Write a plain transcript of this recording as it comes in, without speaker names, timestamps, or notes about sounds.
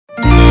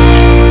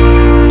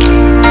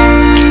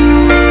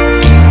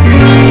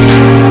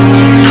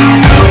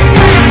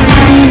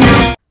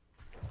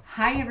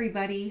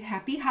everybody,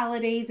 happy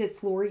holidays.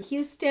 It's Lori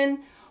Houston.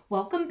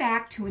 Welcome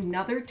back to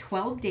another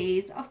 12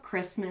 days of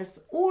Christmas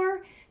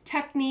or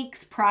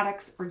techniques,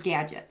 products, or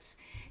gadgets.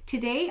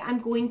 Today I'm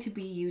going to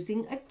be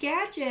using a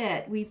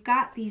gadget. We've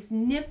got these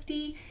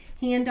nifty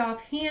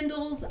handoff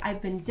handles.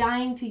 I've been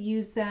dying to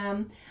use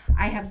them.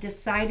 I have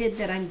decided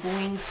that I'm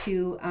going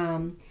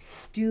to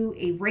do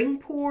a ring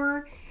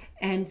pour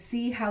and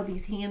see how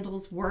these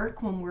handles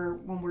work when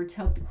we're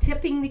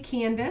tipping the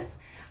canvas.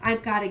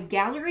 I've got a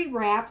gallery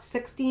wrapped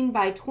 16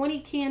 by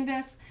 20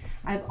 canvas.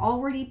 I've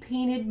already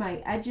painted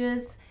my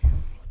edges,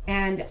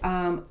 and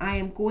I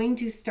am going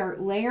to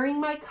start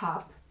layering my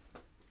cup.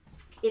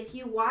 If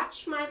you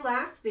watched my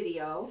last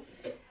video,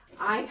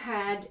 I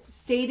had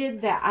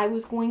stated that I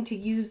was going to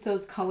use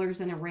those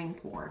colors in a ring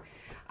pour.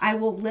 I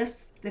will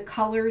list the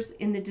colors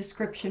in the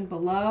description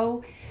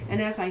below. And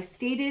as I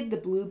stated, the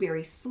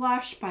Blueberry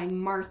Slush by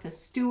Martha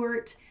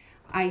Stewart,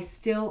 I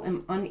still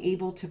am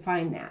unable to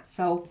find that.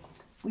 So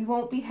we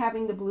won't be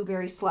having the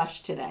Blueberry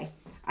Slush today.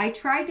 I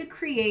tried to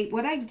create,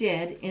 what I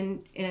did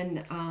in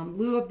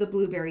lieu of the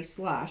Blueberry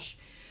Slush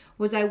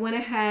was I went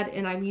ahead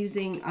and I'm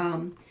using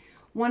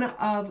one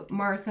of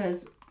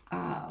Martha's,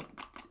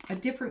 a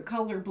different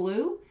color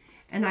blue,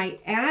 and I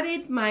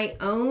added my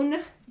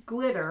own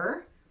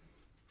glitter.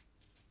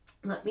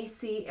 Let me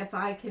see if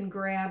I can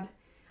grab,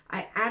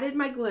 I added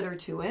my glitter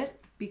to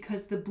it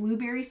because the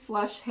Blueberry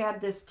Slush had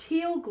this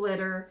teal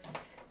glitter.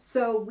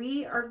 So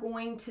we are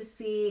going to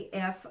see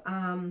if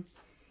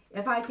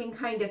I can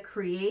kind of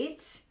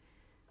create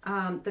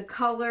the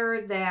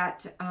color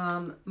that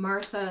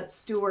Martha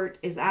Stewart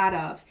is out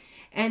of.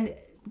 And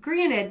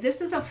granted,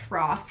 this is a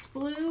frost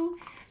blue,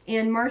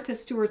 and Martha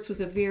Stewart's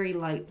was a very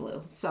light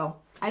blue. So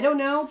I don't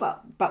know,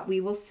 but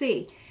we will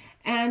see.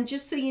 And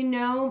just so you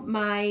know,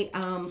 my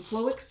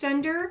flow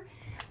extender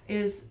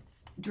is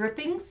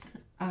drippings.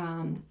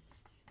 I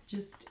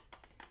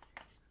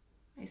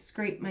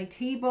scrape my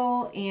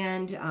table,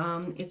 and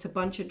it's a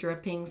bunch of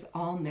drippings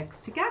all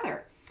mixed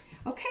together.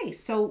 Okay,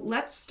 so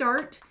let's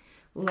start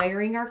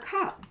layering our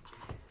cup.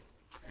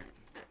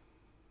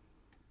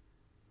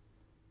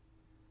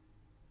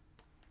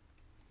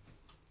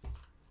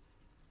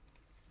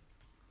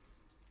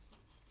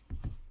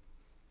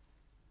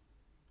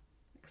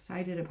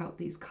 Excited about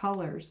these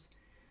colors.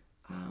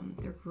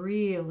 They're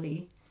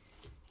really,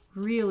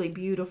 really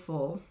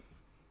beautiful.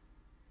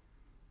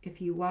 If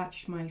you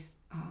watched my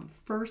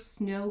first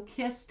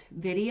snow-kissed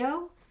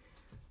video,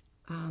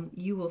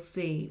 you will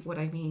see what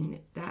I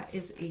mean. That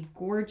is a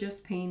gorgeous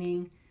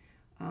painting.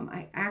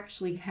 I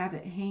actually have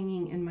it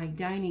hanging in my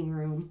dining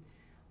room,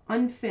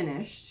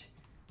 unfinished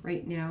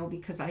right now,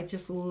 because I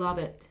just love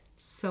it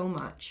so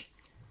much.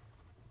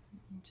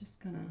 I'm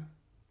just gonna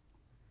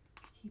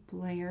keep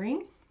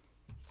layering.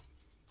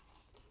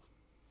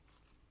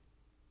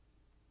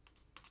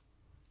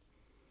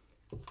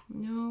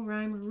 No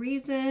rhyme or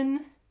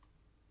reason.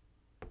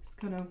 Just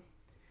gonna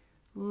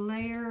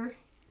layer.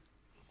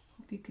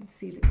 Hope you can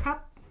see the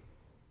cup.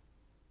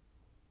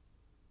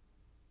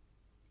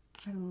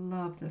 I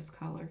love this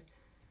color.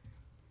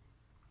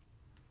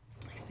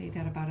 I say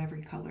that about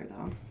every color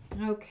though.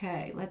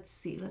 Okay, let's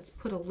see. Let's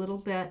put a little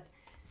bit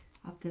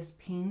of this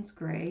Payne's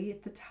Gray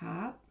at the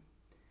top.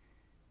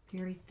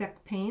 Very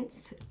thick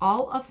paints.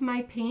 All of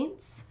my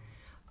paints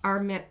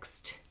are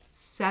mixed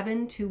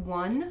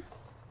 7-to-1.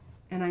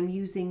 And I'm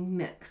using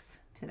mix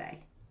today.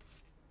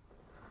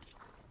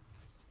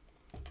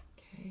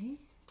 Okay.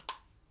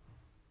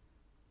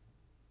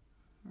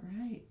 All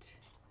right.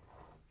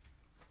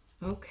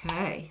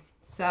 Okay.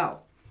 So,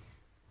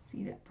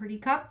 see that pretty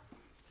cup?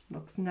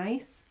 Looks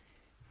nice.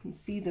 You can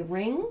see the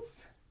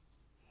rings.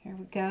 Here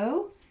we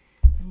go.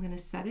 I'm going to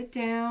set it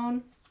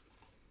down.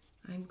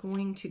 I'm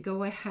going to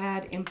go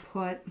ahead and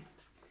put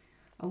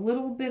a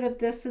little bit of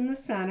this in the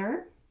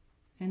center,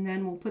 and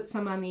then we'll put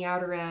some on the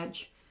outer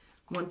edge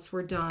once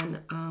we're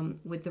done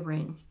with the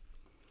ring.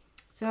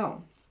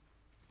 So,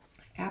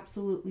 I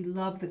absolutely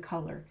love the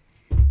color.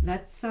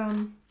 Let's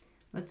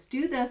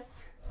do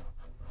this.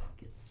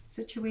 Get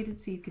situated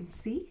so you can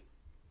see.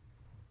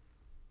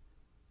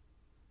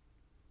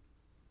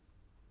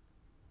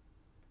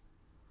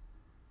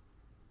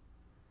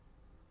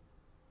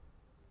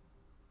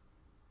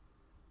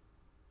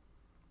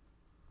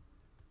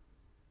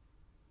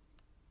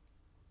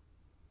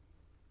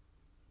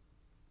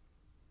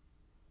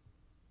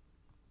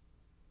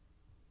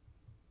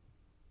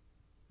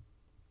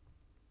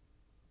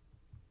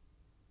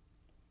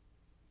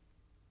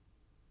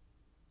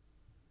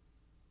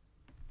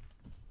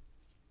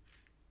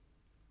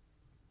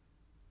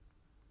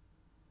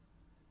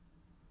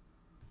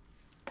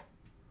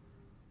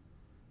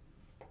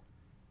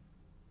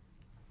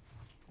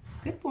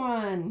 Good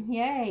one.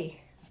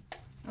 Yay.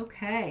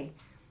 Okay.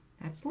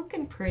 That's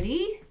looking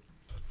pretty.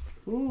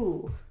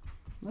 Ooh,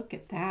 look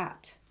at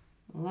that.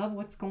 Love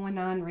what's going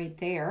on right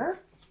there.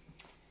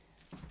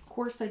 Of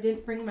course, I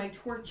didn't bring my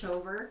torch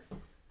over.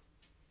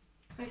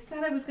 I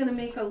said I was going to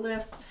make a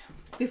list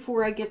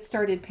before I get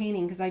started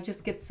painting because I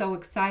just get so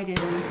excited.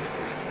 And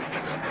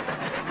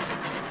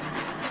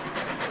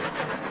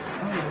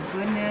oh my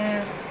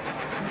goodness.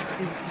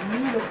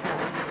 beautiful.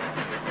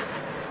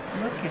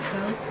 Look at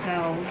those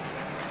cells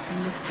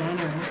in the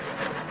center.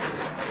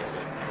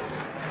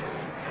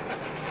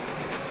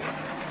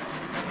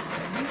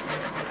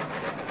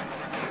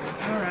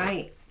 All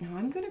right, now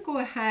I'm going to go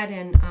ahead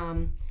and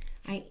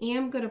I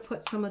am going to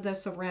put some of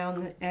this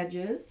around the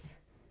edges.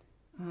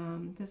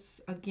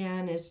 This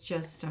again is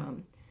just a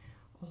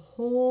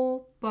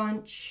whole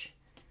bunch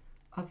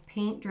of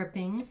paint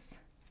drippings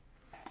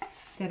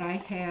that I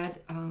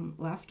had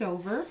left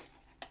over.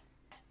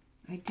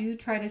 I do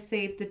try to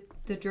save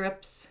the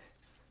drips,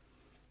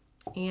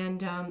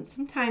 and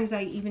sometimes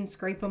I even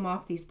scrape them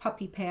off these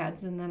puppy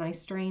pads and then I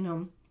strain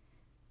them,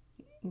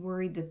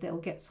 worried that they'll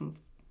get some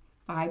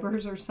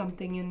fibers or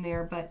something in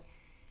there. But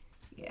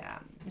yeah,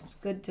 it's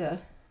good to,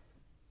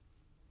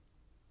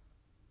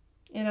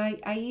 and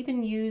I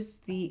even use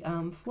the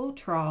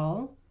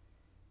Floetrol,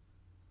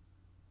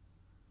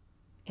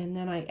 and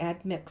then I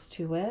add mix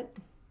to it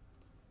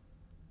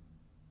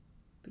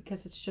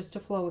because it's just a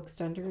flow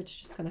extender. It's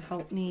just going to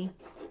help me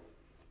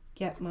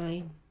get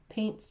my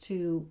paints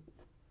to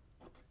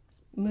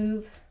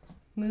move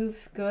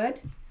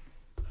good.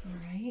 All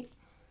right.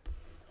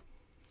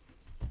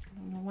 I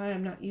don't know why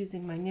I'm not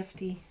using my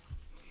nifty.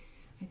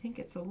 I think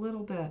it's a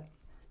little bit.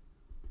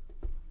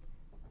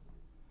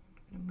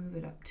 I'm going to move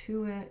it up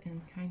to it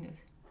and kind of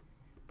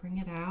bring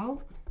it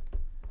out.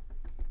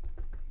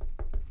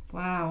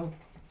 Wow.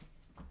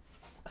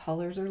 These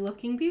colors are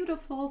looking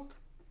beautiful.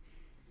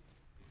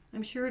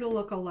 I'm sure it'll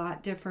look a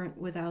lot different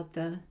without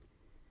the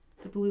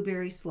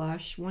blueberry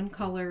slush. One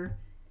color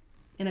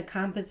in a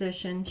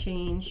composition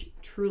change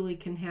truly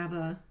can have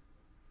a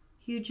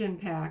huge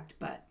impact,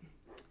 but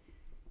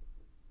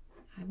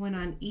I went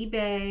on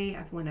eBay,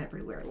 I've went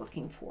everywhere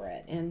looking for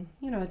it, and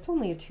you know, it's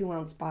only a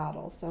 2-ounce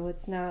bottle, so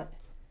it's not,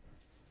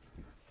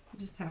 you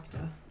just have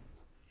to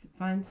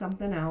find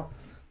something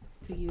else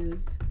to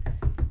use.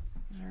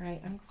 All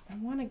right, I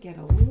want to get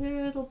a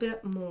little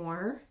bit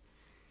more.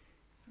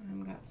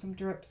 I've got some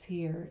drips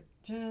here.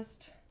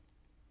 Just,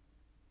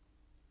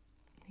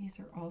 these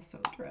are also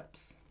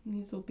drips.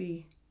 These will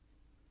be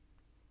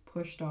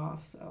pushed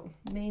off. So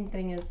the main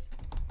thing is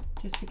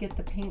just to get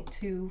the paint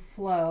to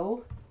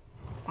flow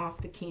off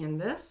the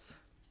canvas.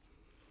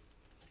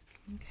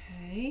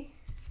 Okay.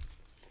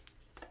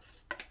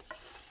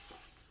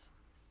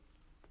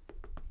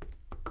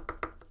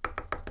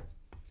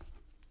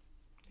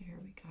 There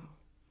we go.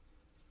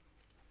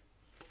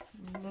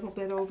 A little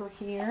bit over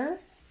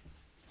here.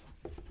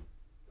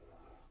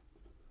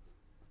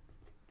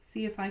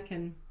 See if I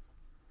can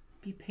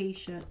be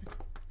patient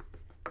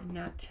and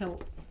not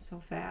tilt so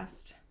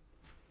fast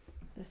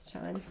this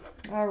time.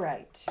 All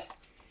right,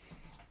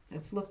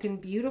 it's looking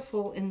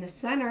beautiful in the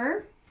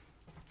center.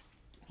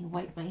 Let me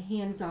wipe my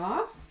hands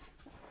off.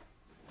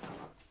 There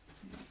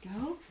we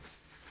go.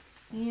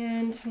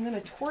 And I'm going to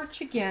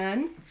torch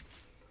again.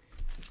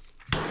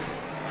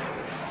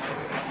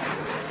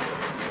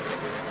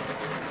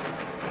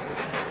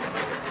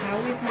 I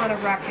always want to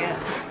wreck it,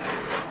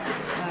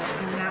 but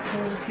I'm not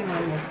going to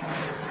on this one.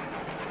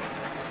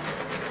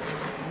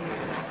 So I'm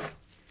going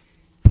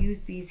to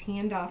use these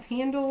handoff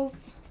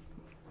handles.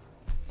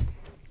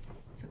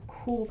 It's a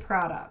cool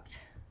product.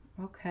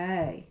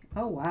 Okay.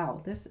 Oh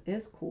wow, this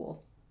is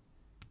cool.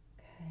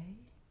 Okay.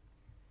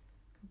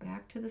 Go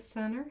back to the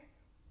center.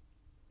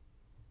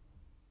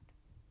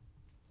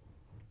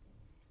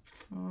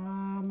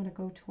 I'm going to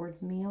go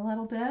towards me a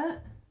little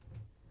bit.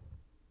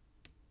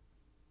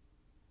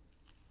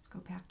 Let's go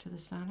back to the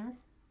center.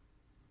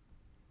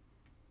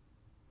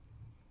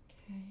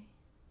 Okay.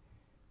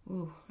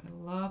 Ooh, I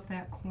love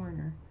that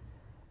corner.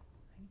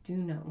 I do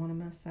not want to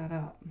mess that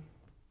up.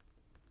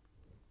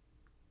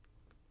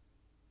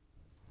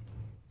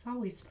 It's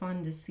always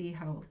fun to see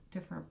how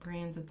different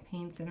brands of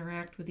paints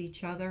interact with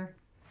each other.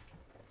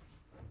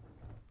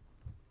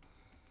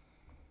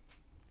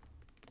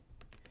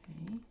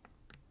 Okay.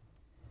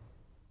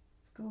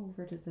 Go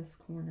over to this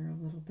corner a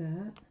little bit.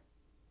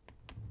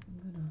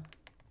 I'm gonna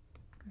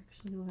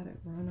actually let it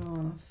run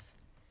off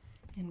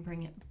and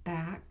bring it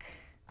back.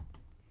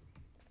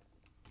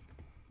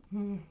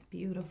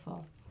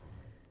 Beautiful.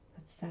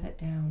 Let's set it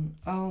down.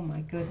 Oh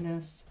my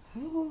goodness.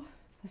 Oh,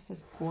 this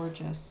is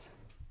gorgeous.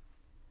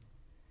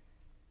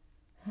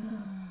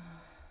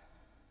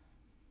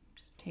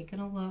 Just taking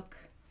a look,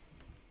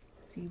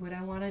 see what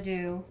I want to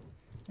do.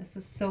 This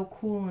is so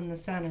cool in the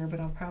center, but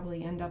I'll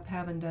probably end up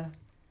having to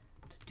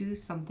do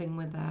something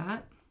with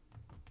that.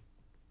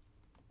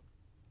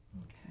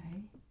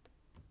 Okay,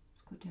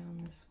 let's go down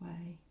this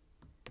way.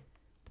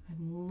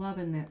 I'm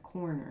loving that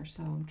corner,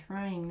 so I'm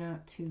trying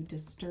not to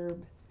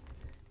disturb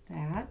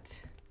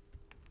that.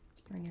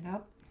 Let's bring it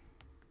up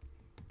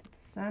to the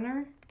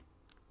center.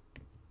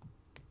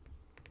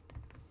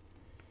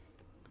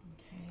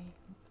 Okay,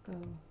 let's go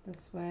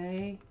this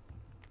way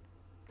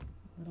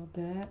a little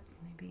bit,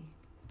 maybe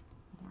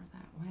more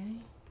that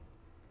way.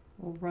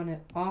 We'll run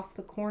it off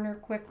the corner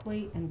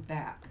quickly and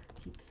back.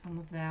 Keep some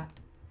of that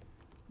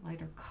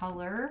lighter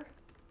color.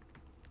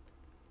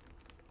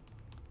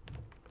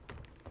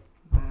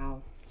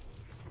 Wow.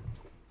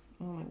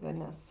 Oh my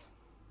goodness.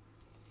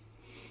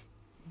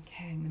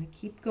 Okay, I'm going to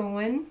keep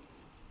going.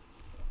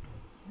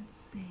 Let's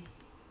see.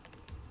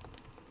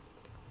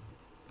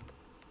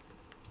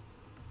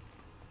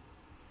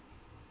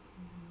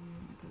 I'm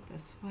going to go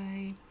this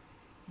way.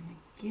 And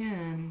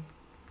again,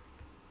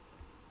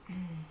 I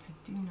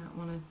do not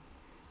want to,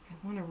 I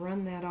want to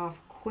run that off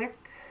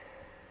quick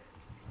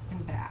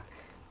and back.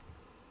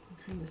 I'm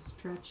trying to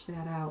stretch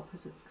that out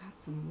because it's got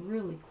some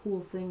really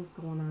cool things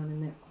going on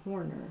in that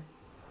corner.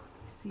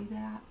 See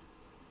that?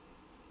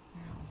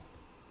 Wow.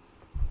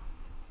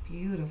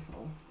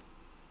 Beautiful.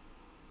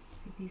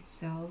 See these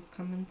cells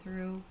coming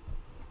through?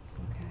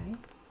 Okay.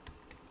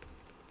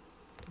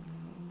 Now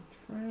I'm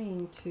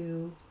trying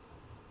to...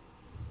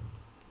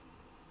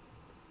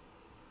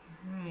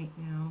 Alright,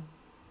 now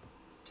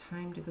it's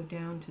time to go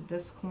down to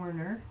this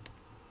corner.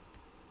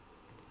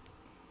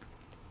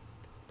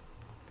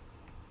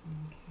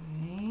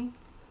 Okay.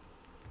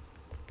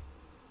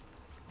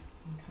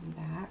 And come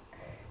back.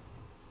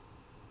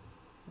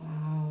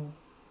 Wow.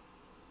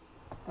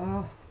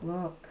 Oh,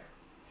 look.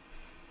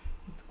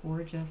 It's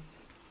gorgeous.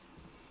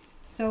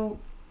 So,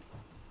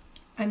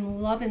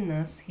 I'm loving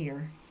this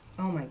here.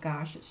 Oh my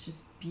gosh, it's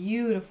just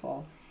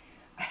beautiful.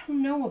 I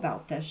don't know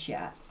about this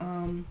yet.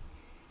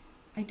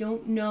 I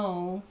don't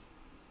know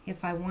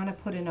if I want to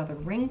put another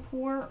ring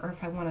pour or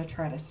if I want to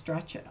try to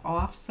stretch it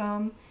off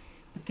some.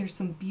 But there's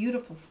some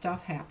beautiful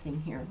stuff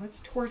happening here.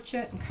 Let's torch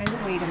it and kind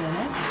of wait a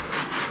minute.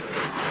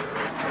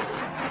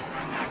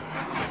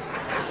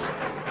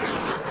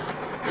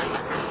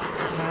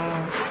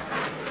 Wow.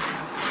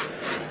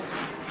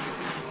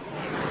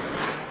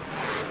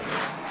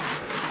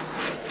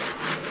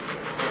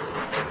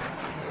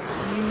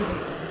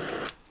 Beautiful.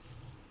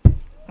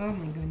 Oh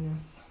my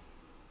goodness.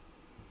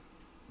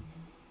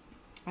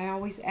 I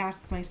always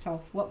ask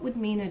myself, what would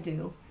Mina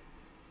do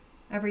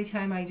every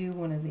time I do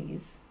one of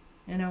these?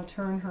 And I'll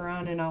turn her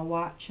on and I'll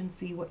watch and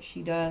see what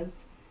she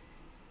does.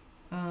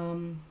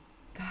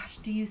 Gosh,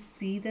 do you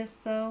see this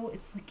though?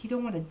 It's like you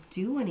don't want to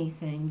do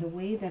anything. The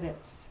way that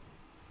it's...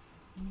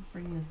 Let me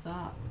bring this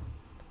up.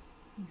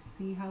 You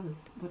see how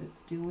this, what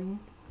it's doing?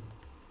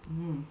 I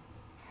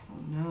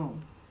don't know.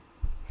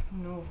 I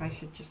don't know if I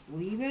should just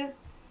leave it.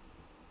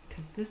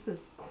 Because this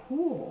is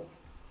cool.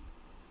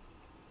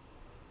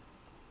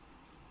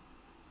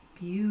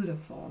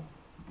 Beautiful.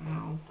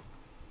 Wow.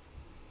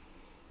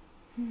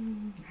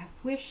 I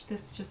wish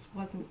this just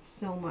wasn't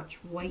so much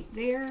white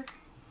there.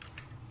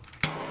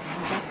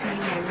 I guess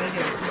maybe I made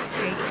a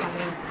mistake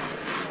having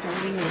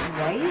starting with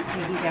white.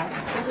 Maybe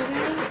that's what it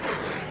is.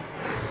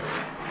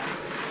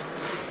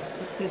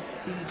 But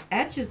the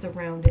edges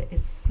around it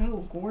is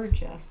so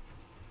gorgeous.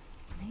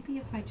 Maybe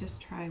if I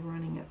just try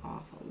running it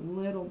off a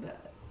little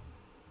bit.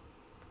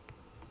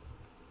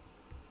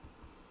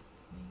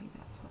 Maybe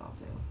that's what I'll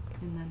do.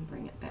 And then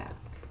bring it back.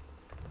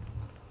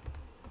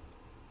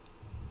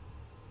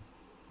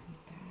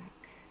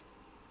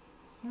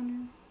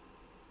 Center.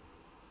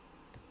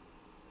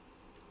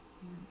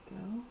 There we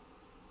go.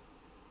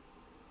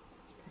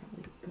 That's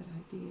probably a good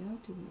idea,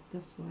 doing it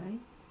this way.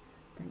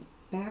 Bring it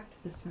back to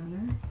the center.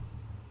 And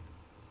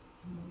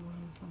we'll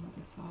run some of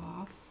this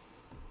off.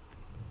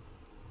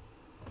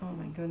 Oh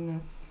my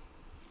goodness.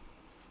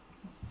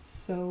 This is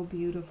so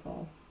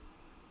beautiful.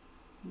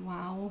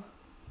 Wow.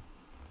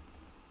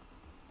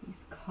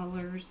 These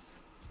colors.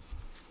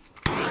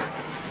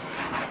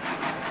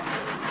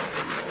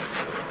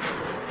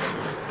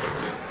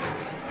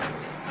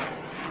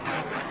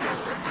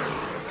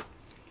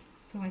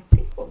 So I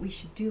think what we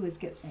should do is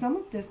get some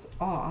of this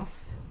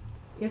off,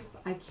 if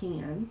I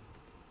can.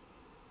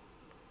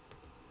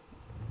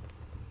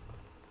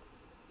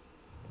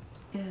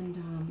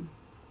 And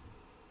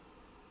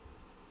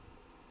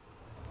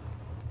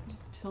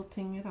just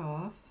tilting it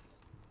off.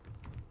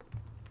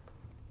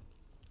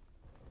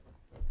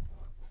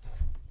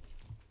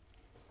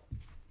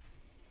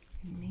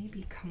 And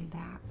maybe come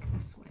back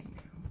this way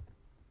now.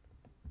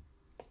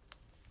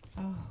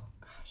 Oh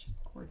gosh,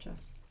 it's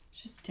gorgeous.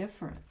 It's just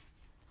different.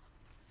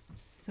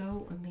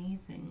 So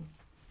amazing.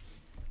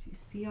 Do you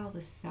see all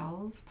the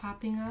cells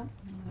popping up?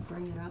 I'm going to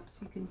bring it up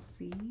so you can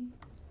see.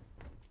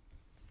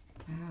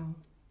 Wow.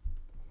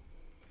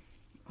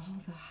 All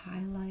the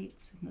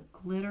highlights and the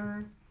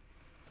glitter.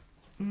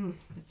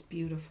 It's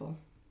beautiful.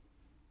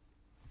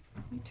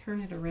 Let me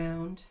turn it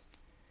around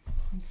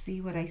and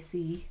see what I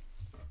see.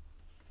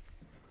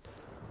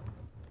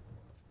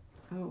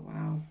 Oh,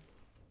 wow.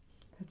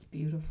 That's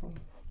beautiful.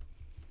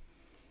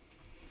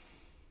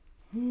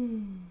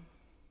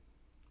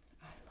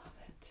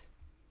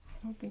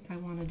 I don't think I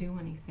want to do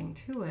anything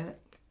to it.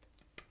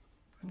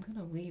 I'm going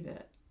to leave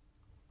it.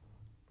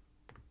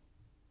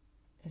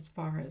 As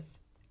far as,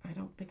 I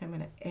don't think I'm going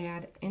to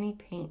add any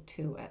paint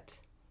to it.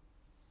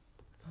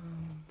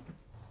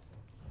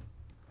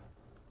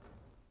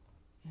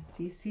 And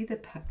so you see the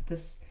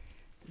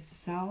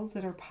cells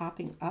that are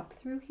popping up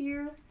through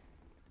here?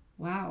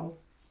 Wow.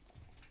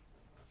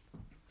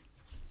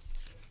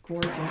 It's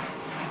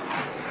gorgeous.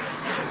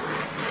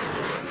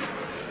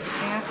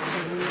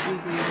 Absolutely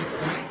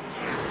beautiful.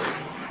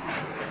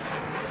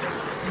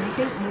 And I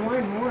think more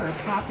and more are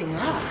popping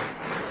up.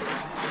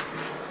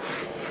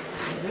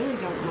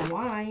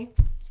 why.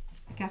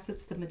 I guess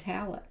it's the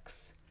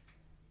metallics.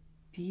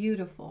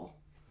 Beautiful.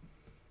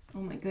 Oh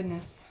my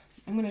goodness.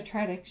 I'm going to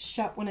try to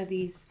shut one of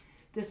this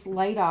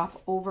light off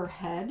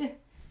overhead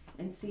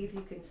and see if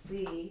you can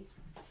see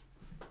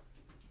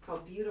how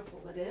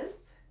beautiful it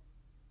is.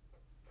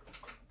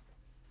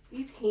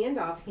 These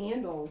handoff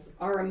handles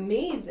are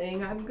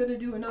amazing. I'm going to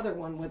do another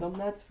one with them,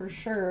 that's for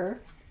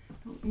sure. I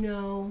don't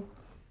know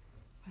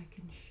if I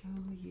can show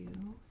you.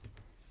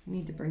 I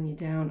need to bring you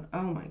down.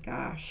 Oh my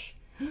gosh.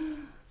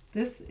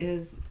 This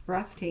is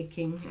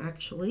breathtaking,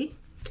 actually.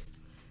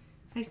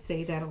 I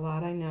say that a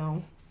lot, I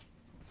know.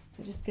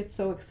 I just get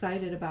so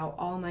excited about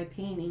all my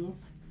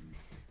paintings.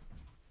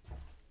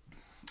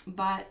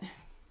 But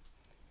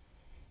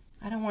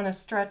I don't want to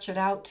stretch it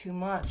out too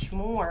much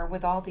more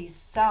with all these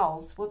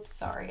cells. Whoops,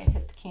 sorry, I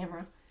hit the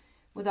camera.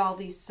 With all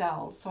these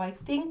cells. So I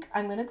think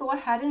I'm going to go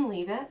ahead and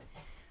leave it.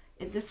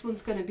 This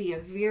one's going to be a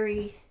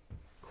very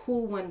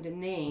cool one to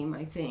name,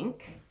 I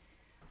think.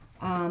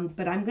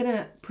 But I'm going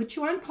to put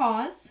you on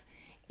pause,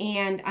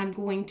 and I'm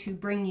going to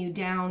bring you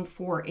down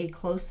for a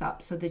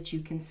close-up so that you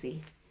can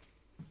see.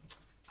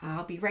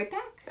 I'll be right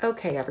back.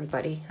 Okay,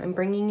 everybody, I'm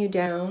bringing you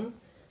down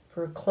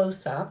for a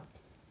close-up.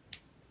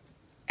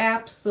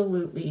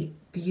 Absolutely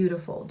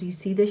beautiful. Do you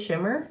see the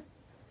shimmer?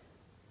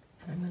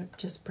 I'm going to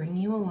just bring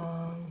you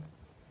along.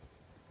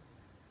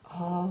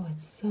 Oh,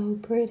 it's so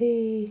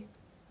pretty.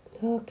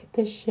 Look at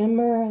the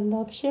shimmer. I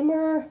love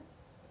shimmer.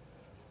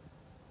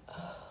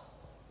 Oh,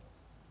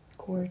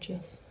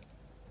 gorgeous.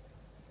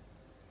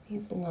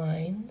 These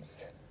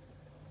lines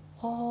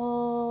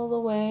all the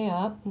way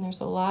up, and there's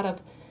a lot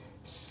of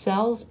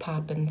cells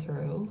popping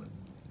through.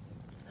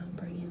 I'll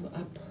bring you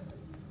up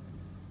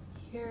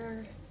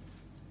here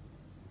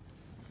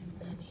and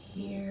then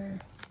here.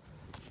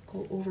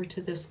 Go over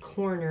to this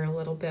corner a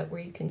little bit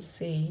where you can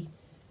see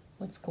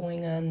what's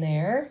going on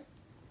there.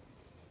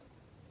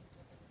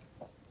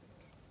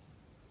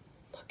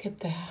 Look at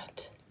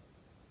that.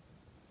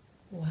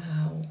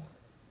 Wow.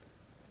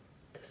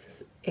 This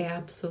is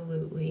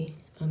absolutely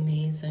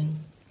amazing.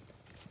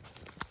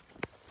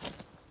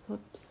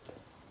 Whoops.